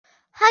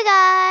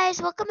Hi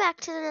guys, welcome back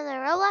to another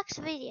Roblox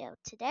video.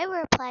 Today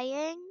we're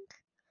playing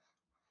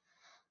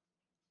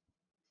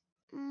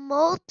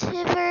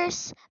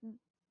Multiverse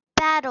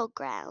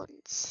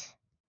Battlegrounds.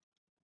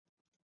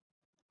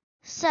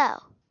 So,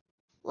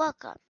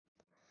 welcome.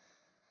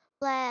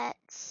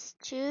 Let's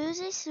choose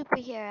a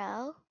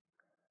superhero.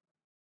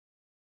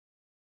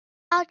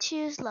 I'll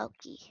choose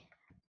Loki.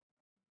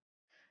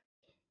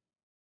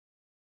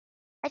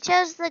 I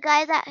chose the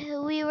guy that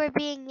who we were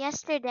being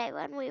yesterday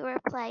when we were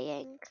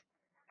playing.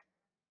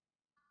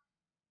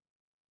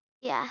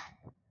 Yeah.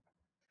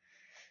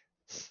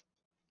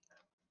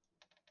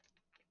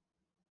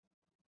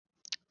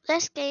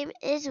 This game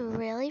is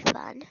really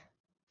fun.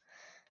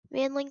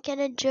 Me and Lincoln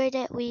enjoyed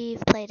it. We've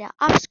played it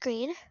off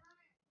screen.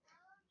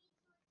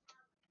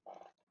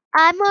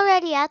 I'm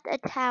already at the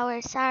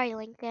tower. Sorry,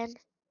 Lincoln.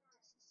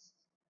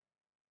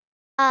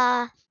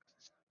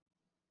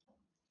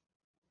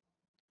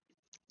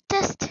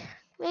 Just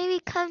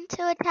maybe come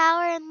to a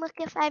tower and look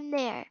if I'm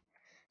there.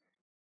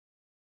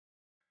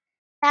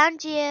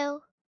 Found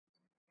you.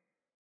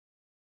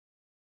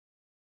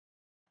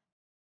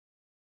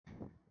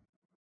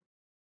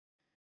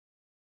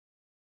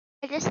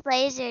 I just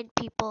lasered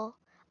people.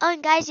 Oh,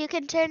 and guys, you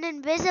can turn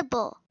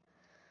invisible.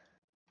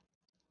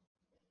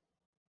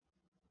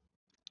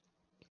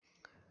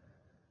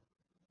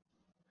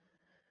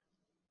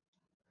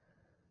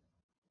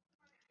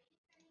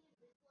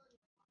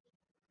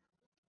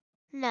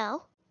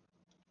 No.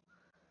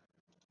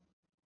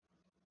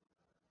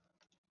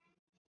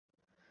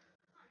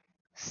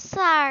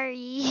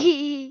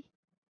 Sorry.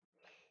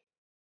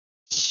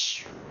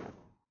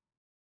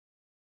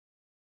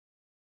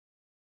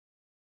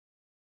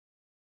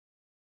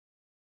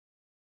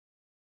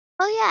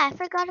 Oh yeah, I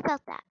forgot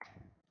about that.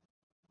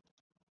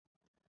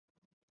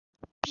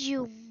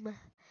 Boom.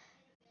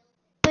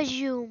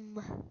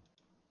 Boom.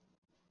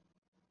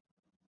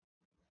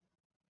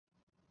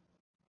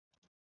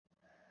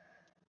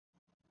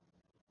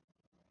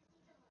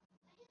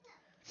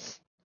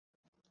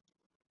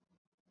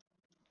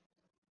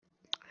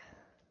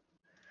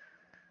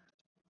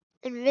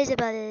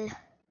 Invisible.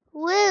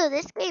 Woo,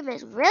 this game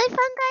is really fun,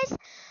 guys.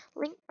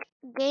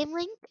 Game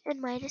link in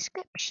my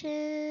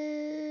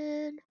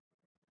description.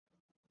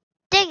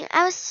 Dang it,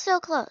 I was so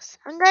close.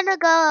 I'm gonna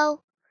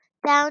go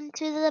down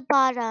to the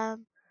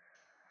bottom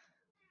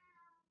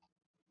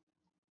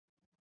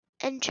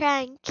and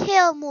try and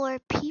kill more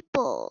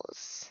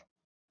peoples.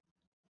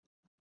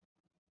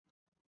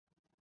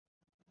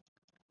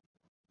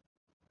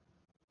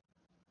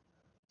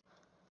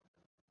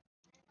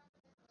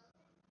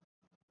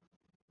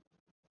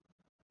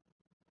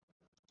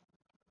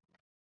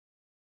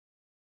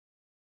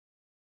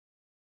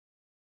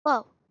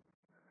 Whoa.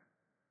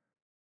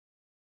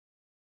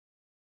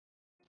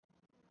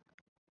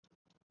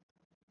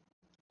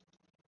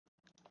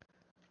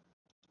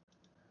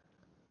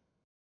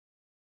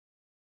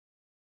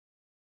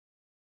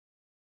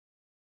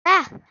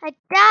 Ah, I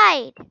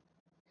died.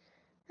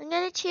 I'm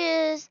gonna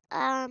choose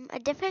a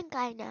different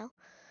guy now.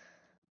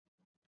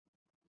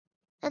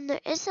 And there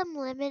is some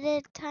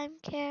limited time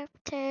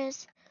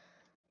characters,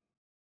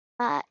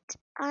 but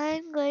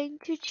I'm going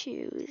to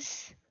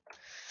choose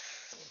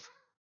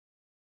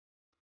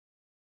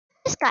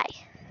this guy.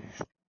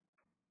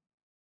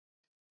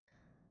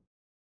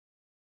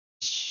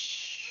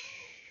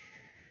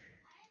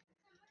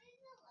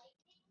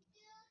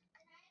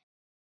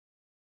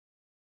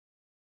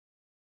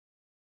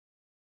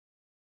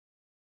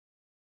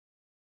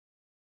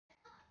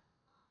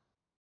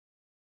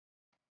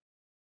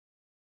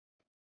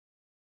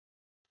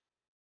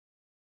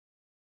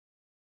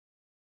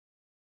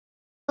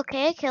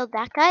 Okay, I killed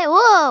that guy.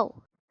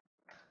 Whoa!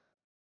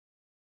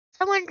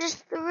 Someone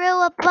just threw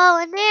a bow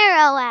and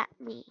arrow at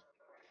me.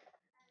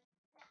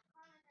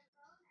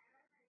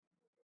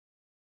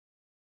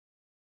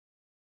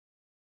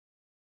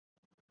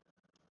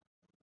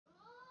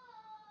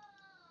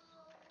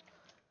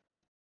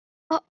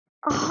 Oh,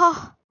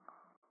 oh.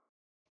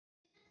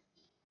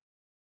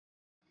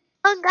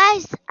 Oh,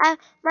 guys,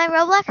 my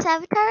Roblox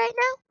avatar right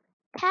now?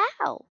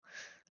 Cow.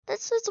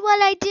 This is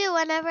what I do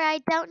whenever I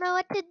don't know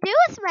what to do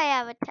with my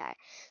avatar.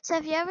 So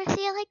if you ever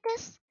see it like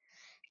this,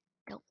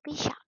 don't be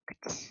shocked.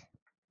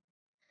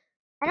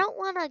 I don't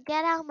want to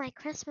get out my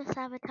Christmas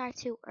avatar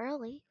too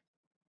early.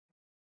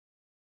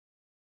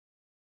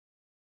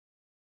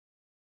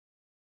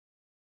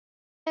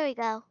 There we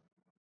go.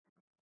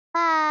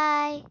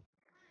 Bye.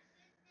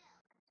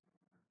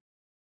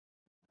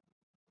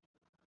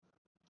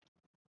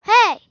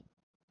 Hey!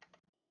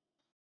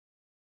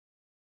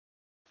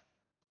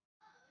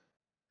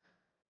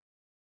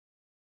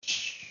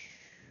 Shh.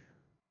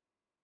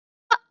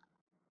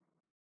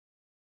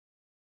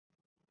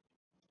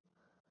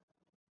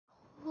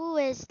 Who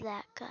is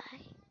that guy?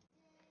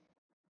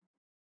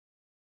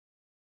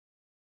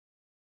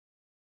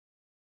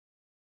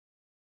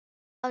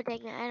 Oh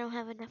dang it, I don't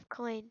have enough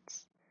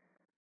coins.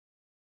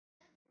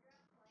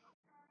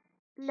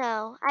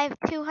 No, I have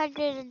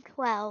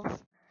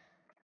 212.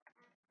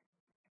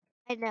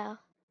 I know.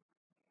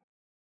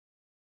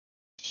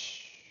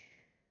 Shh.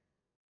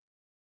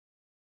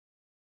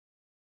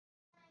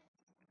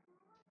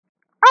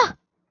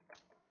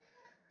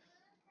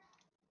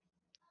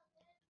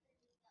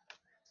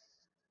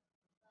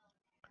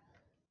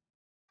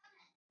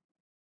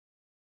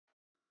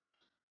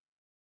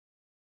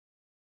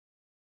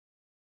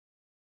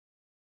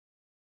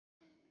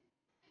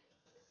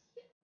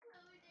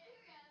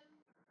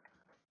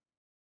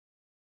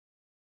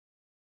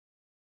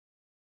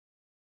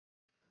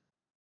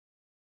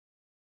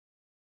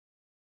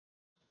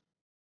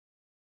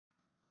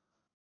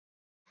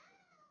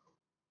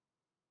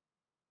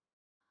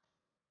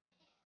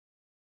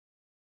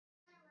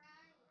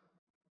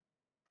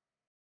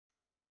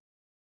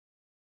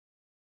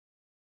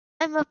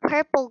 I'm a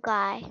purple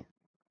guy.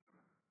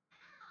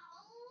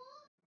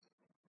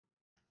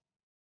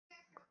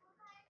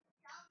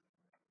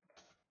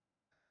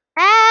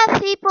 Ah,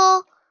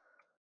 people.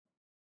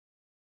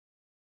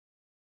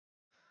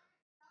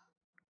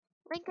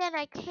 Lincoln,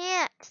 I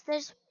can't.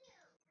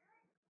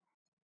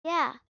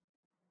 Yeah.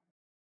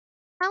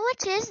 How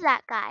much is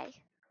that guy?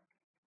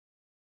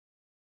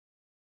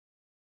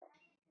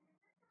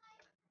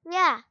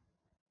 Yeah.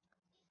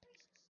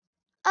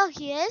 Oh,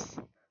 he is?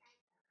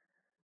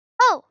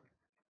 Oh,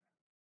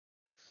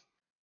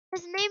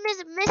 his name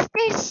is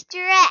Mr.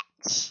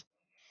 Stretch.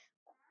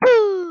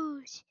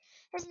 Boosh.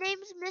 His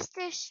name's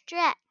Mr.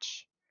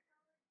 Stretch.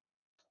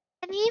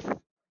 And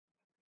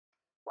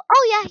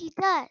oh yeah, he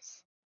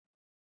does.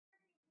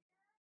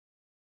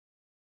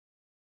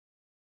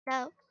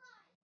 No.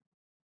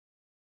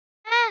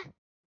 Ah,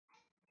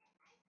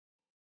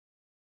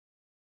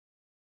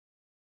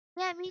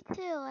 yeah, me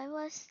too. I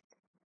was.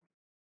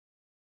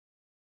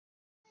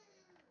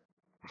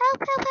 Help,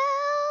 help,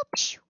 help.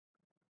 Phew.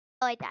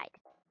 Oh, I died.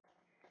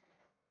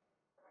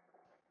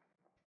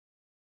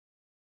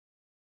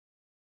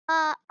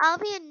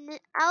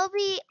 I'll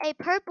be a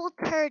purple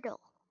turtle.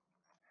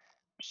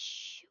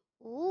 Phew.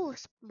 Ooh,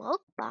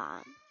 smoke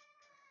bomb.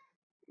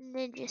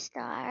 Ninja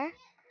star.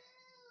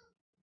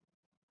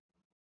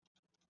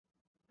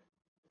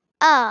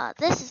 Oh,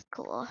 this is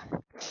cool.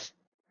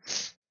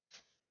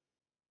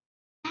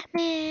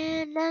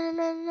 Batman, na na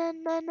na na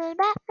na na,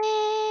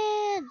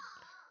 Batman.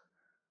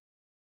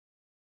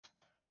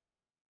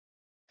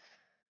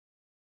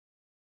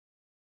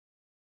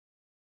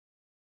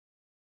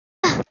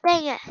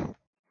 Dang it.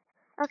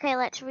 Okay,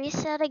 let's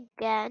reset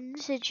again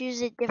to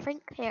choose a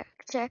different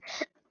character.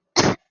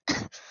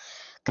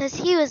 Because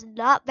he was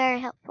not very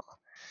helpful.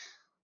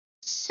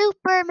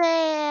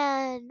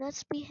 Superman!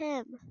 Let's be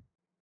him.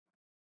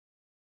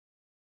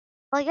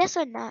 Well, I guess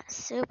we're not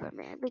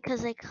Superman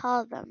because they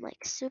call them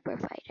like Super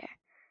Fighter.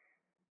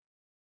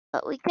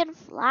 But we can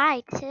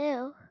fly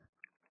too.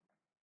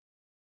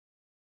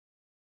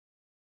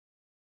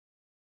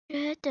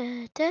 Da,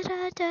 da, da,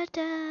 da, da, da,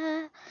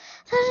 da,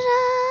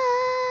 da.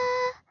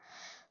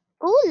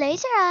 Ooh,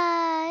 laser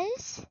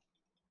eyes.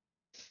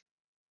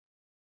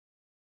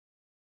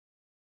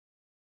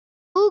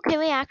 Ooh, can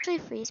we actually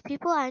freeze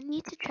people? I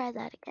need to try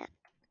that again.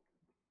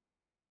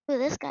 Ooh,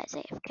 this guy's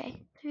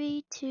AFK.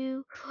 3,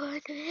 2,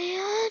 1,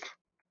 and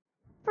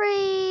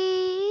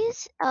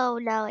freeze. Oh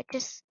no, it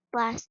just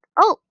blast.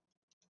 Oh!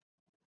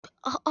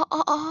 Oh, oh,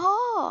 oh,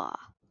 oh.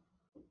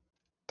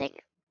 Dang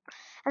it. I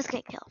was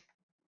gonna kill him.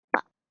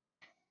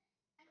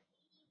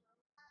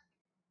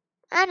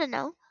 I don't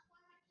know.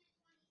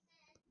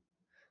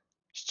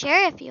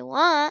 Share if you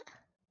want.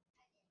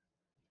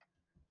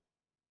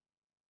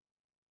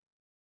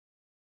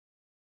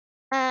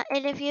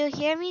 And if you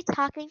hear me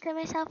talking to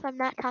myself, I'm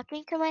not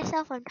talking to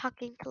myself, I'm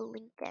talking to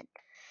Lincoln,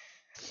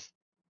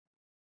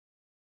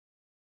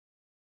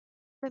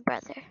 my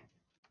brother.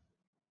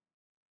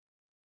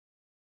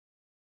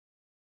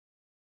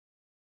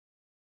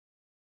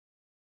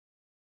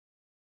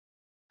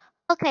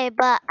 Okay,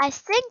 but I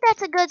think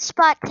that's a good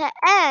spot to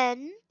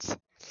end.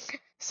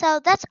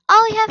 So that's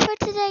all we have for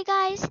today,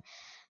 guys.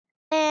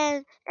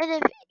 And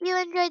if you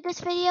enjoyed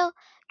this video,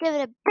 give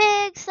it a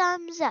big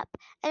thumbs up.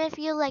 And if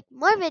you like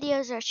more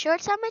videos or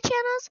shorts on my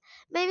channels,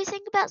 maybe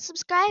think about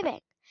subscribing.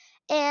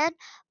 And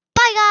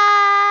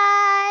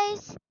bye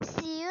guys!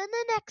 See you in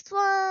the next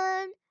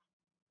one!